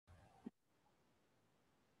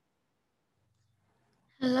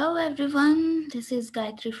Hello everyone, this is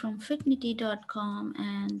Gayatri from fitnitty.com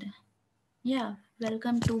and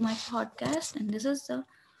welcome to my podcast. And this is the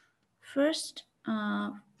first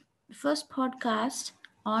first podcast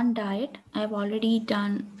on diet. I've already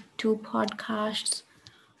done two podcasts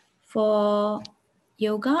for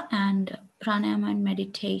yoga and pranayama and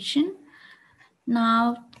meditation.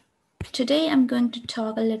 Now today I'm going to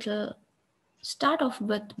talk a little start off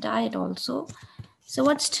with diet also. So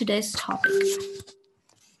what's today's topic?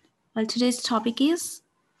 Well, today's topic is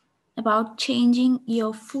about changing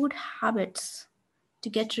your food habits to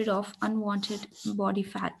get rid of unwanted body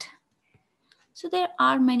fat. So, there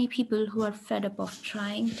are many people who are fed up of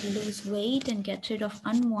trying to lose weight and get rid of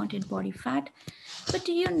unwanted body fat. But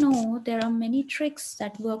do you know there are many tricks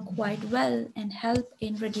that work quite well and help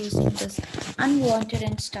in reducing this unwanted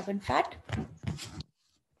and stubborn fat?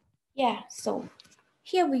 So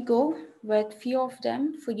here we go with few of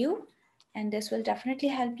them for you, and this will definitely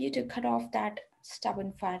help you to cut off that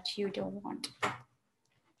stubborn fat you don't want.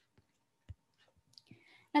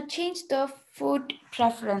 Now change the food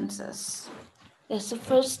preferences. That's the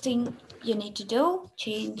first thing you need to do.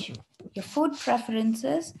 Change your food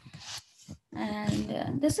preferences.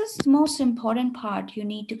 And this is the most important part you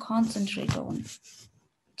need to concentrate on.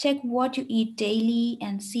 Check what you eat daily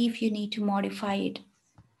and see if you need to modify it.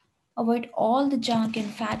 Avoid all the junk and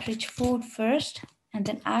fat rich food first and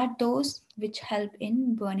then add those which help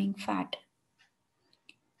in burning fat.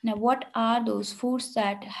 Now, what are those foods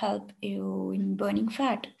that help you in burning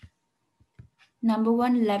fat? Number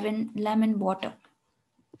one, lemon water.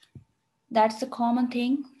 That's the common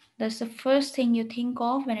thing. That's the first thing you think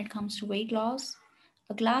of when it comes to weight loss.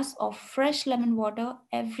 A glass of fresh lemon water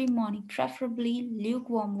every morning, preferably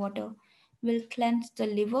lukewarm water, will cleanse the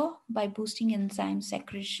liver by boosting enzyme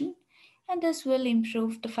secretion, and this will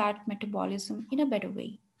improve the fat metabolism in a better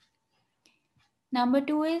way. Number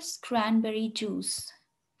two is cranberry juice.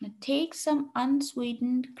 Now take some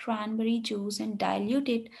unsweetened cranberry juice and dilute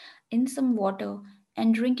it in some water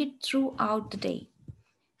and drink it throughout the day.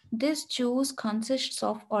 This juice consists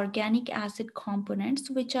of organic acid components,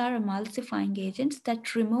 which are emulsifying agents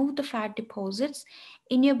that remove the fat deposits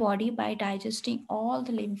in your body by digesting all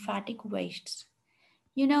the lymphatic wastes.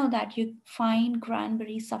 You know that you find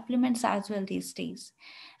cranberry supplements as well these days,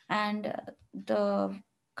 and the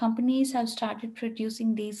companies have started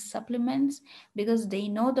producing these supplements because they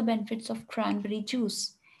know the benefits of cranberry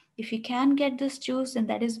juice. If you can get this juice, then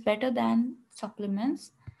that is better than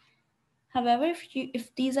supplements. However,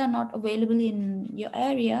 if these are not available in your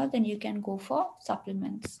area, then you can go for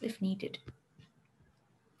supplements if needed.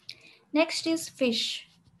 Next is fish.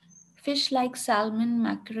 Fish like salmon,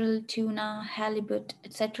 mackerel, tuna, halibut,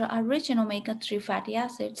 etc. are rich in omega-3 fatty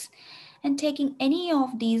acids, and taking any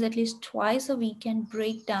of these at least twice a week can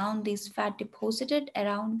break down these fat deposited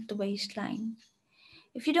around the waistline.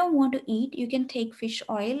 If you don't want to eat, you can take fish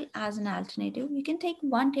oil as an alternative. You can take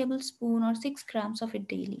 1 tablespoon or 6 grams of it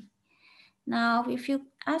daily. Now, if you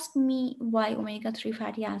ask me why omega 3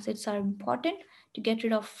 fatty acids are important to get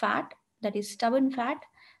rid of fat, that is stubborn fat,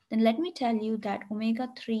 then let me tell you that omega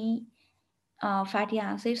 3 fatty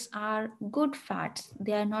acids are good fats.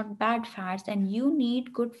 They are not bad fats, and you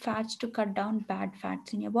need good fats to cut down bad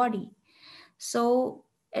fats in your body. So,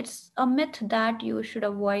 it's a myth that you should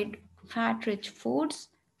avoid fat rich foods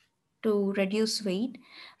to reduce weight,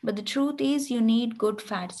 but the truth is, you need good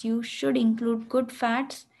fats. You should include good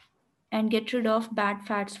fats and get rid of bad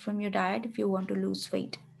fats from your diet if you want to lose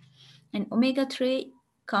weight. And omega 3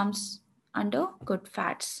 comes under good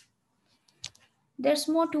fats. There's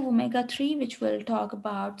more to omega 3, which we'll talk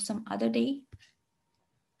about some other day.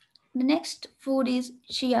 The next food is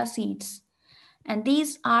chia seeds, and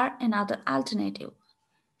these are another alternative.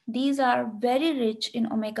 These are very rich in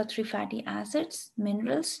omega 3 fatty acids,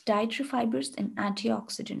 minerals, dietary fibers, and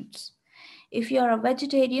antioxidants. If you are a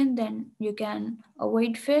vegetarian, then you can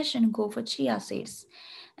avoid fish and go for chia seeds.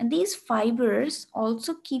 And these fibers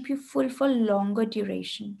also keep you full for longer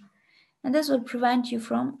duration. And this will prevent you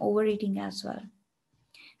from overeating as well.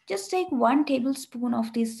 Just take 1 tablespoon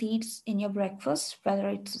of these seeds in your breakfast, whether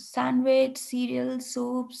it's a sandwich, cereal,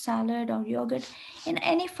 soup, salad, or yogurt. In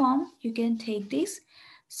any form, you can take these,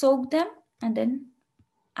 soak them, and then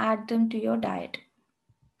add them to your diet.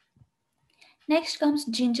 Next comes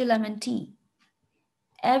ginger lemon tea.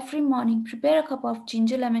 Every morning, prepare a cup of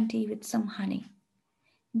ginger lemon tea with some honey.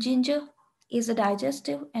 Ginger is a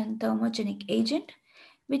digestive and thermogenic agent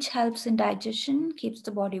which helps in digestion, keeps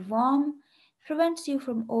the body warm, prevents you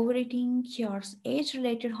from overeating, cures age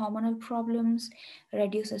related hormonal problems,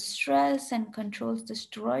 reduces stress, and controls the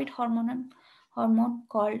steroid hormone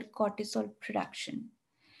called cortisol production.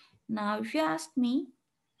 Now, if you ask me,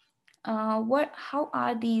 What? How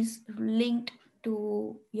are these linked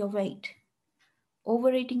to your weight?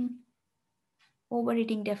 Overeating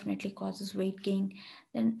Overeating definitely causes weight gain.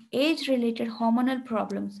 Then age-related hormonal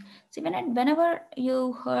problems. See, whenever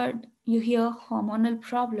you hear hormonal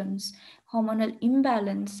problems, hormonal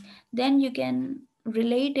imbalance, then you can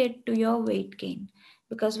relate it to your weight gain.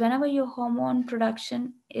 Because whenever your hormone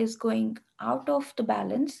production is going out of the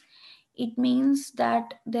balance, it means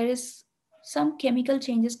that there is some chemical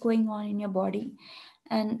changes going on in your body,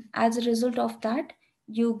 and as a result of that,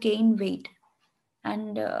 you gain weight.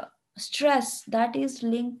 And stress that is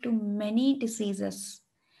linked to many diseases,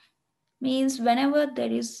 means whenever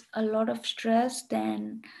there is a lot of stress,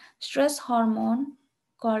 then stress hormone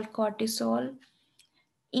called cortisol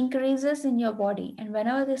increases in your body, and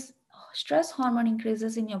whenever this stress hormone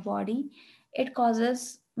increases in your body, it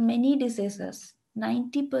causes many diseases.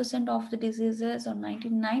 90% of the diseases or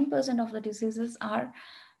 99% of the diseases are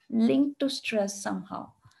linked to stress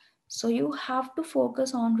somehow. So you have to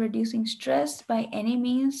focus on reducing stress by any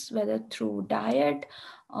means, whether through diet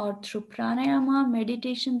or through pranayama,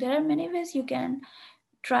 meditation. There are many ways you can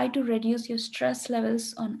try to reduce your stress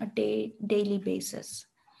levels on a daily basis.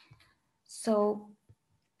 So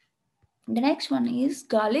the next one is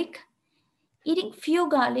garlic. Eating few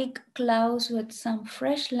garlic cloves with some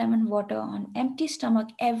fresh lemon water on empty stomach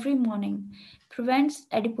every morning prevents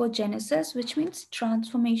adipogenesis, which means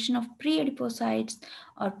transformation of pre-adipocytes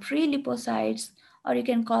or pre-lipocytes, or you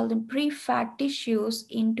can call them pre-fat tissues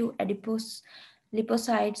into adipose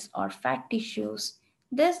lipocytes or fat tissues.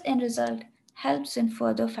 This in result helps in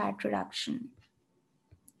further fat reduction.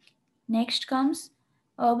 Next comes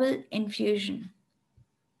herbal infusion.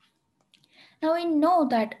 Now we know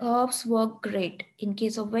that herbs work great in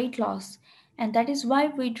case of weight loss, and that is why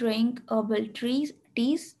we drink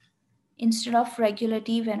teas instead of regular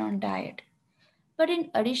tea when on diet. But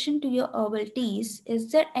in addition to your herbal teas,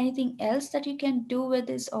 is there anything else that you can do with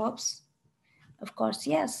these herbs? Of course,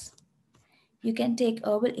 yes. You can take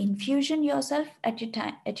herbal infusion yourself at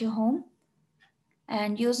your home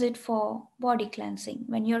and use it for body cleansing.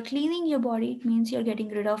 When you're cleaning your body, it means you're getting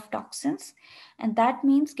rid of toxins, and that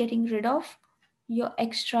means getting rid of your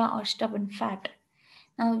extra or stubborn fat.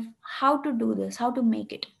 Now, how to do this? How to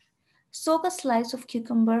make it? Soak a slice of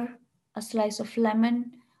cucumber, a slice of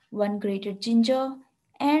lemon, one grated ginger,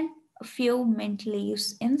 and a few mint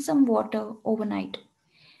leaves in some water overnight.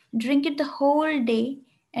 Drink it the whole day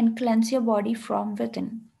and cleanse your body from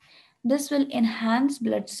within. This will enhance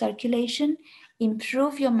blood circulation,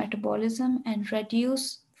 improve your metabolism, and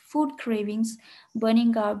reduce food cravings,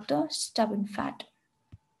 burning out the stubborn fat.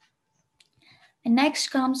 And next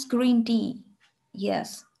comes green tea.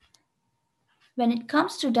 Yes, when it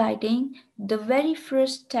comes to dieting, the very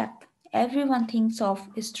first step everyone thinks of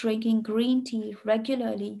is drinking green tea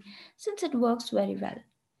regularly since it works very well.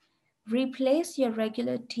 Replace your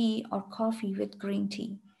regular tea or coffee with green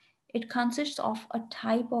tea. It consists of a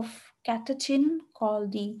type of catechin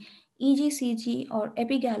called the EGCG or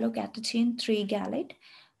epigallocatechin 3 gallate,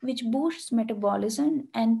 which boosts metabolism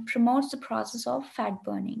and promotes the process of fat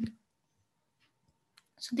burning.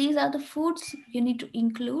 So these are the foods you need to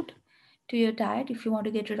include to your diet if you want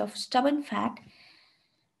to get rid of stubborn fat.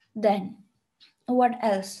 Then, what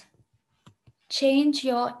else? Change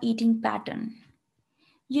your eating pattern.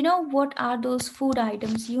 You know what are those food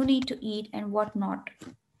items you need to eat and what not.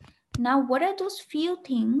 Now, what are those few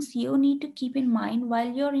things you need to keep in mind while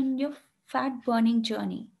you're in your fat burning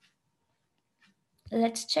journey?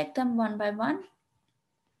 Let's check them one by one.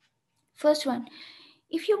 First one,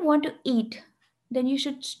 if you want to eat, then you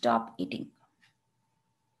should stop eating.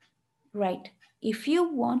 Right. If you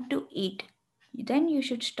want to eat, then you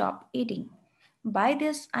should stop eating. By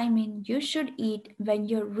this, I mean you should eat when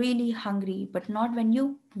you're really hungry, but not when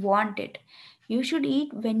you want it. You should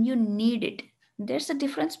eat when you need it. There's a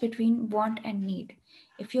difference between want and need.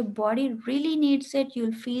 If your body really needs it,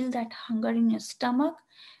 you'll feel that hunger in your stomach.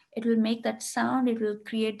 It will make that sound, it will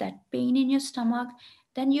create that pain in your stomach.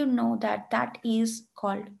 Then you know that that is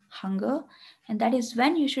called hunger, and that is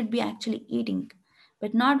when you should be actually eating,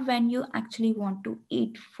 but not when you actually want to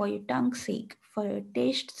eat for your tongue's sake, for your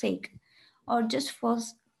taste sake, or just for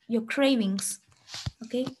your cravings.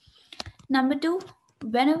 Okay. Number two,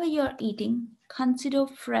 whenever you're eating, consider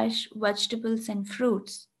fresh vegetables and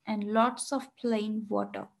fruits and lots of plain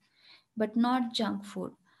water, but not junk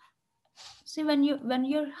food. See, when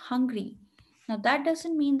you're hungry, now that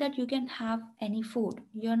doesn't mean that you can have any food.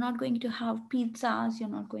 You're not going to have pizzas, you're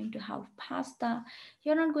not going to have pasta,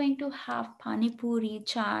 you're not going to have pani puri,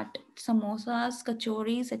 chaat, samosas,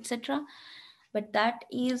 kachoris, etc. But that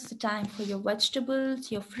is the time for your vegetables,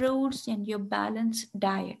 your fruits, and your balanced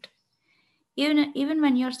diet. Even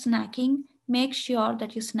when you're snacking, make sure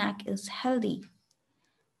that your snack is healthy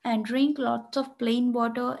and drink lots of plain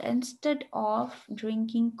water instead of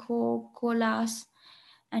drinking coke, colas,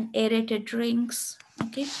 and aerated drinks.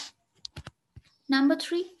 Okay. Number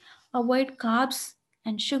three, avoid carbs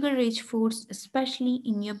and sugar rich foods, especially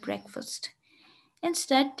in your breakfast.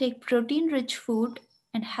 Instead, take protein rich food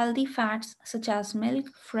and healthy fats such as milk,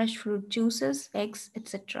 fresh fruit juices, eggs,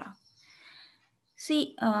 etc.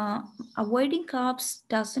 See, avoiding carbs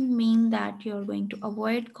doesn't mean that you're going to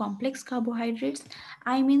avoid complex carbohydrates.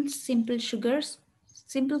 I mean simple sugars,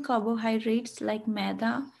 simple carbohydrates like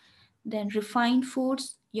maida, then refined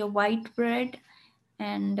foods, your white bread,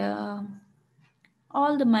 and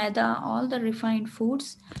all the maida, all the refined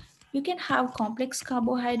foods. You can have complex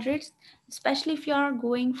carbohydrates, especially if you are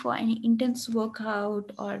going for any intense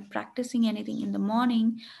workout or practicing anything in the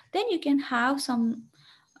morning. Then you can have some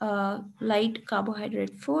light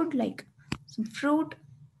carbohydrate food like some fruit,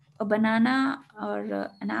 a banana, or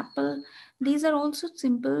an apple. These are also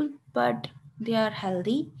simple, but they are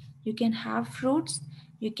healthy. You can have fruits.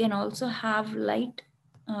 You can also have light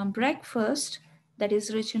breakfast that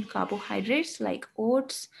is rich in carbohydrates like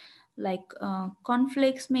oats, like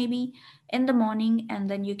cornflakes maybe in the morning, and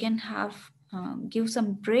then you can have give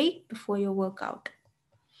some break before your workout.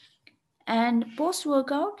 And post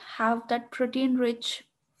workout, have that protein rich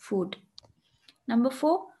food. Number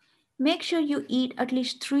four, make sure you eat at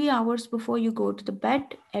least 3 hours before you go to the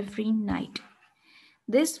bed every night.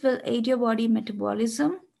 This will aid your body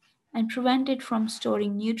metabolism and prevent it from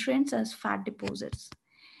storing nutrients as fat deposits.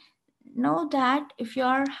 Know that if you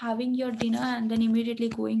are having your dinner and then immediately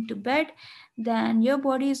going to bed, then your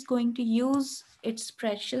body is going to use its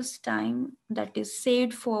precious time that is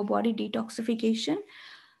saved for body detoxification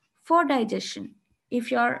for digestion if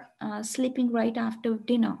you're sleeping right after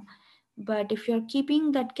dinner. But if you're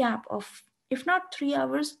keeping that gap of, if not 3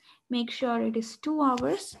 hours, make sure it is 2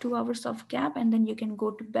 hours, 2 hours of gap, and then you can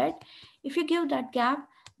go to bed. If you give that gap,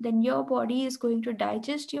 then your body is going to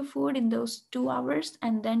digest your food in those 2 hours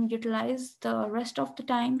and then utilize the rest of the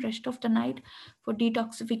time, rest of the night for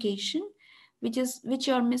detoxification, which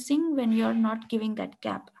you're missing when you're not giving that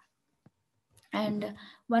gap. And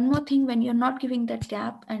one more thing, when you're not giving that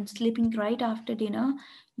gap and sleeping right after dinner,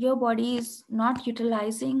 your body is not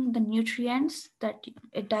utilizing the nutrients that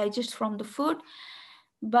it digests from the food,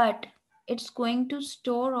 but it's going to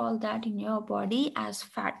store all that in your body as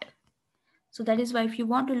fat. So that is why if you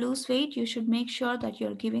want to lose weight, you should make sure that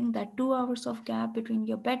you're giving that 2 hours of gap between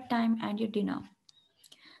your bedtime and your dinner.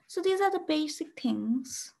 So these are the basic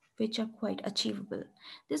things which are quite achievable.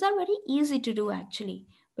 These are very easy to do actually,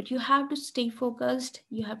 but you have to stay focused,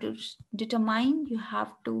 you have to determine, you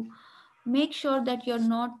have to make sure that you're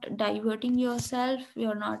not diverting yourself,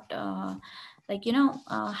 you're not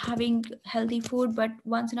having healthy food, but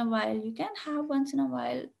once in a while you can have once in a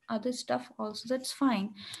while other stuff also, that's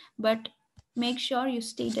fine. But make sure you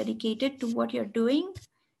stay dedicated to what you're doing.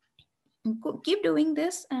 Keep doing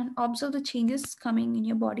this and observe the changes coming in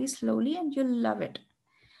your body slowly, and you'll love it.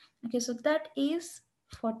 Okay, so that is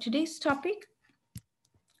for today's topic.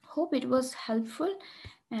 Hope it was helpful,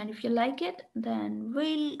 and if you like it, then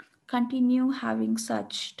we'll continue having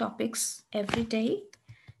such topics every day.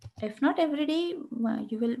 If not every day,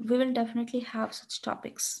 we will definitely have such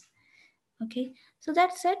topics. Okay, so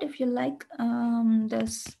that's it. If you like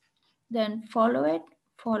this, then follow it,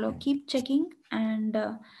 follow, keep checking, and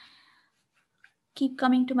keep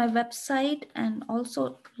coming to my website, and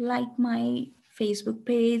also like my Facebook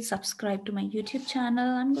page, subscribe to my YouTube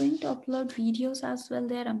channel. I'm going to upload videos as well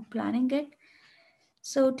there. I'm planning it.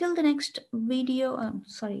 So till the next video,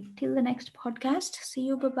 till the next podcast. See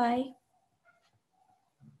you. Bye bye.